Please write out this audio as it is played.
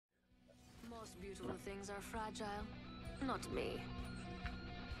beautiful things are fragile. Not me.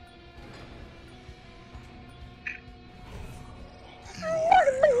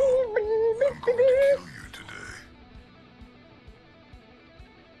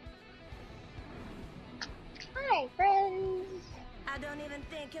 Hi, friends. I don't even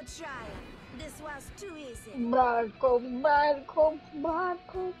think you're trying. This was too easy. Bad cops, bad cops, bad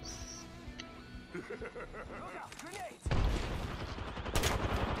cops. Look out, grenades!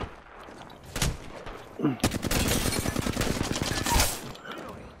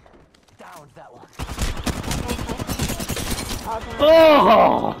 Downed that one.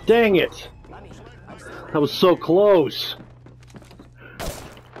 Oh, dang it. That was so close.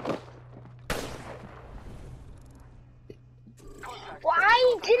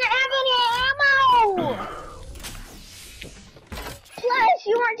 Why didn't have any ammo? Plus,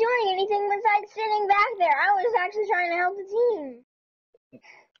 you weren't doing anything besides sitting back there. I was actually trying to help the team.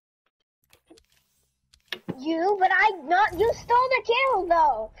 You stole the kill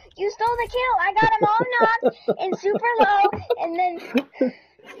though. You stole the kill. I got him all knocked and super low, and then.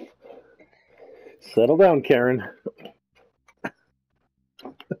 Settle down, Karen.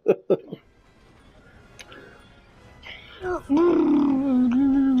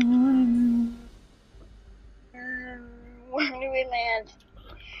 Where do we land?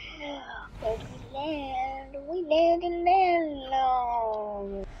 Where do we land? We land in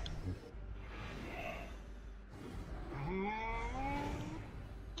Landlow.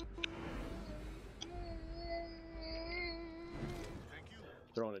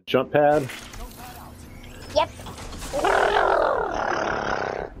 Throwing a jump pad. Yep.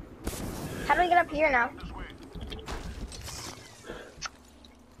 How do we get up here now?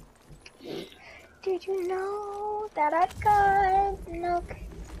 Did you know that I got no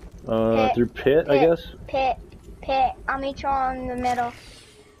pit, through pit, I guess? Pit. I'll meet you in the middle.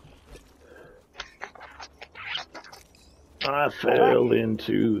 I fell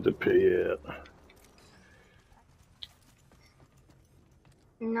into the pit.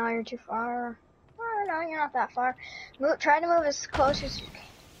 No, you're too far. Oh, no, you're not that far. Try to move as close as you can.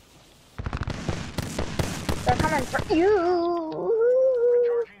 They're coming for you.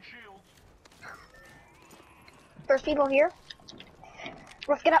 There's people here.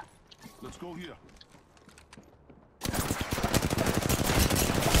 Let's get up. Let's go here.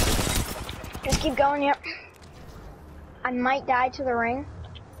 Just keep going, yep. I might die to the ring.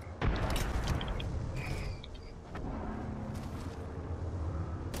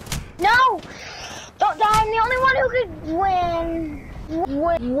 No! Don't die, I'm the only one who could win.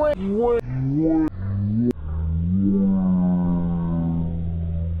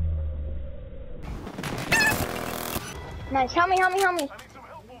 Nice, help me.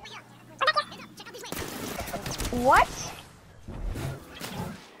 What?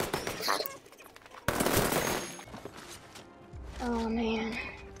 Oh man.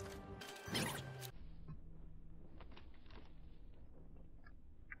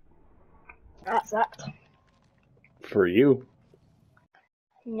 That sucked. For you.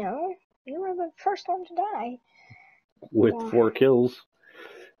 No, you were the first one to die. With 4 kills.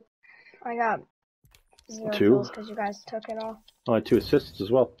 I got 0 2? kills because you guys took it all. Oh, I had 2 assists as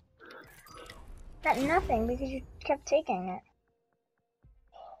well. Got nothing because you kept taking it.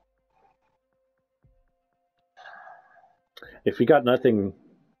 If you got nothing...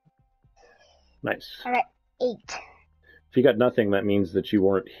 Nice. I got 8. If you got nothing, that means that you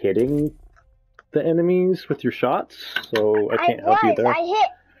weren't hitting the enemies with your shots, so I can't help you there. I hit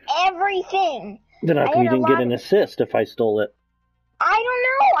everything. Then how come you didn't get an assist if I stole it? I don't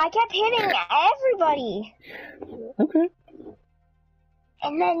know. I kept hitting everybody. Okay.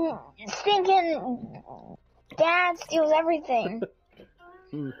 And then stinking dad steals everything.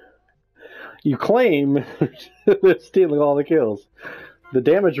 You claim stealing all the kills. The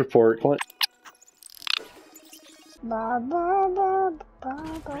damage report... Ba ba ba ba ba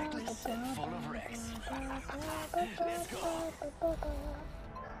Full of wrecks. Let's go.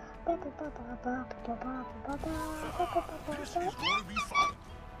 This is gonna be fun.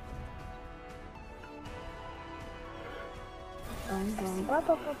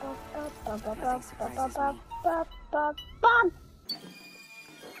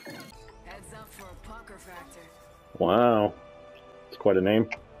 Heads up for a pucker factor. Wow. It's quite a name.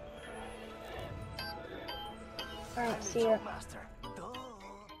 Alright, see ya. Master. Duh.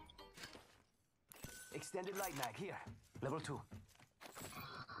 Extended light mag here. Level 2.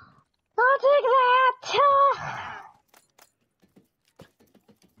 I'll take that!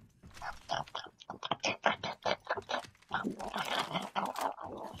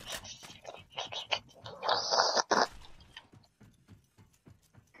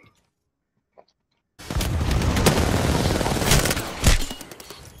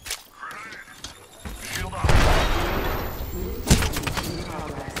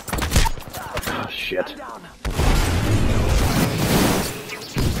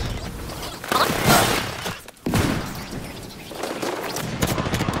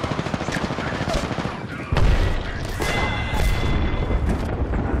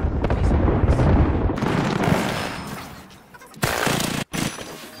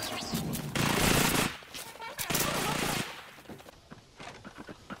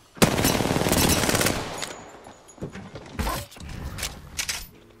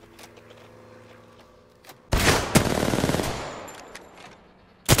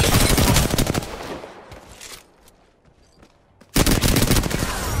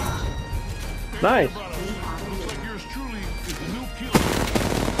 Nice. Looks like yours truly is the new kill.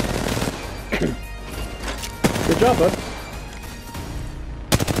 Good job, bud.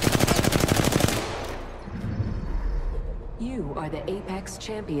 You are the Apex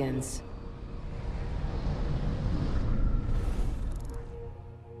Champions.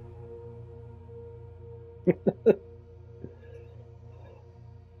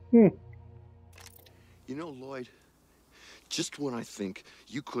 You know, Lloyd, just when I think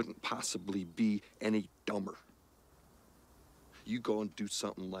you couldn't possibly be any dumber, you go and do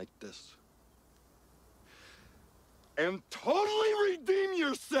something like this. And totally redeem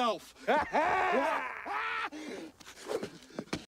yourself!